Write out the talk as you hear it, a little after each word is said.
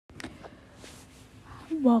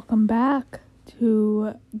Welcome back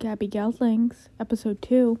to Gabby Geldlings, episode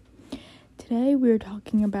 2. Today we are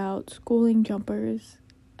talking about schooling jumpers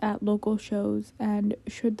at local shows and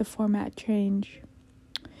should the format change.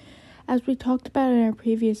 As we talked about in our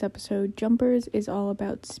previous episode, jumpers is all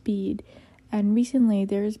about speed, and recently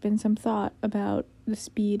there has been some thought about the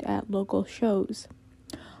speed at local shows.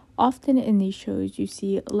 Often in these shows you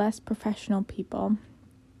see less professional people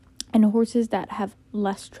and horses that have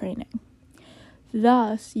less training.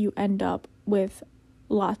 Thus, you end up with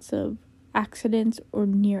lots of accidents or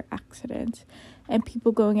near accidents and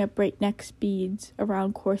people going at breakneck speeds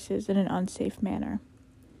around courses in an unsafe manner.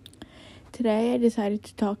 Today, I decided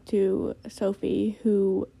to talk to Sophie,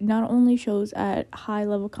 who not only shows at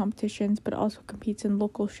high-level competitions but also competes in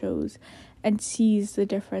local shows and sees the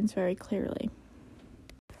difference very clearly.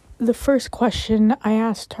 The first question I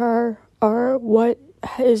asked her are, what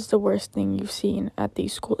is the worst thing you've seen at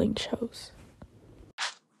these schooling shows?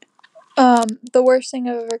 The worst thing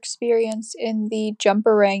I've ever experienced in the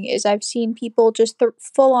jumper ring is I've seen people just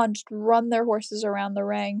full on just run their horses around the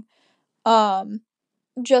ring,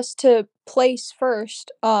 just to place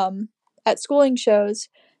first, at schooling shows,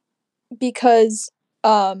 because,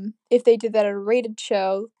 if they did that at a rated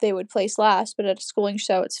show, they would place last, but at a schooling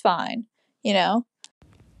show, it's fine, you know?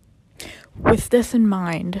 With this in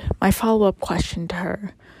mind, my follow-up question to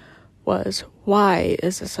her was, why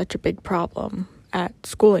is this such a big problem at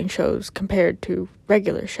schooling shows compared to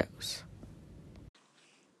regular shows?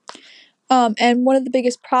 And one of the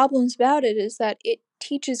biggest problems about it is that it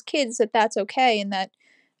teaches kids that that's okay and that,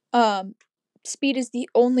 speed is the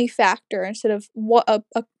only factor instead of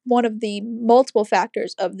one of the multiple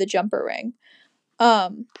factors of the jumper ring.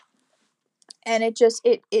 And it just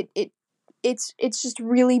it's just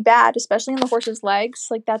really bad, especially in the horse's legs.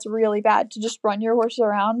 Like, that's really bad to just run your horse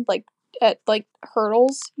around like at like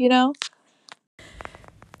hurdles, you know?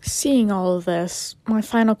 Seeing all of this, my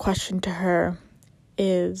final question to her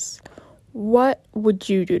is, what would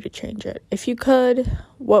you do to change it? If you could,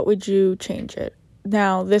 what would you change it?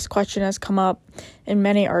 Now, this question has come up in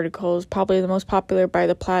many articles, probably the most popular by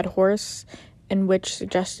the Plaid Horse, in which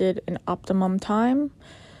suggested an optimum time.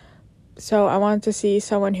 So I wanted to see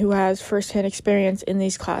someone who has firsthand experience in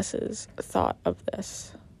these classes thought of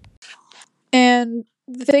this. And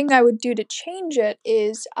the thing I would do to change it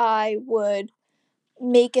is I would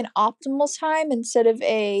make an optimal time instead of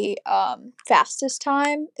a fastest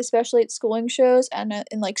time, especially at schooling shows and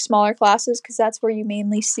in like smaller classes, because that's where you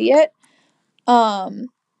mainly see it.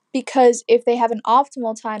 Because if they have an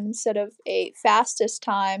optimal time instead of a fastest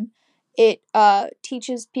time, it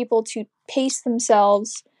teaches people to pace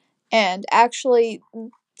themselves and actually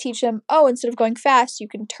teach them, oh, instead of going fast, you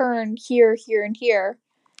can turn here, here, and here.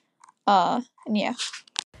 And yeah.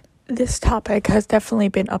 This topic has definitely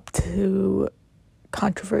been up to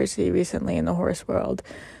controversy recently in the horse world,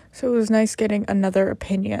 so it was nice getting another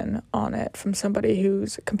opinion on it from somebody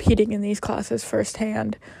who's competing in these classes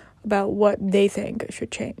firsthand about what they think should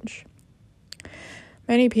change.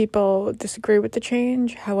 Many people disagree with the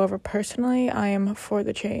change. However, personally, I am for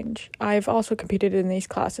the change. I've also competed in these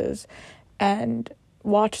classes and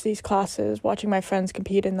watched these classes, watching my friends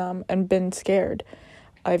compete in them, and been scared.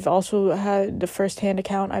 I've also had the first-hand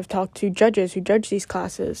account. I've talked to judges who judge these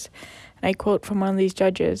classes, and I quote from one of these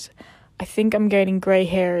judges, "I think I'm getting gray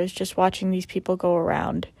hairs just watching these people go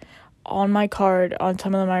around." On my card, on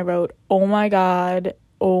some of them I wrote, "Oh my God,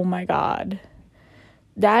 oh my God."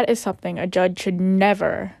 That is something a judge should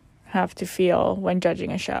never have to feel when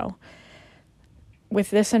judging a show.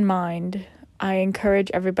 With this in mind, I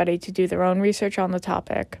encourage everybody to do their own research on the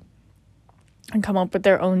topic and come up with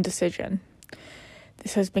their own decision.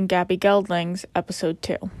 This has been Gabby Geldlings, episode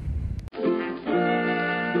 2.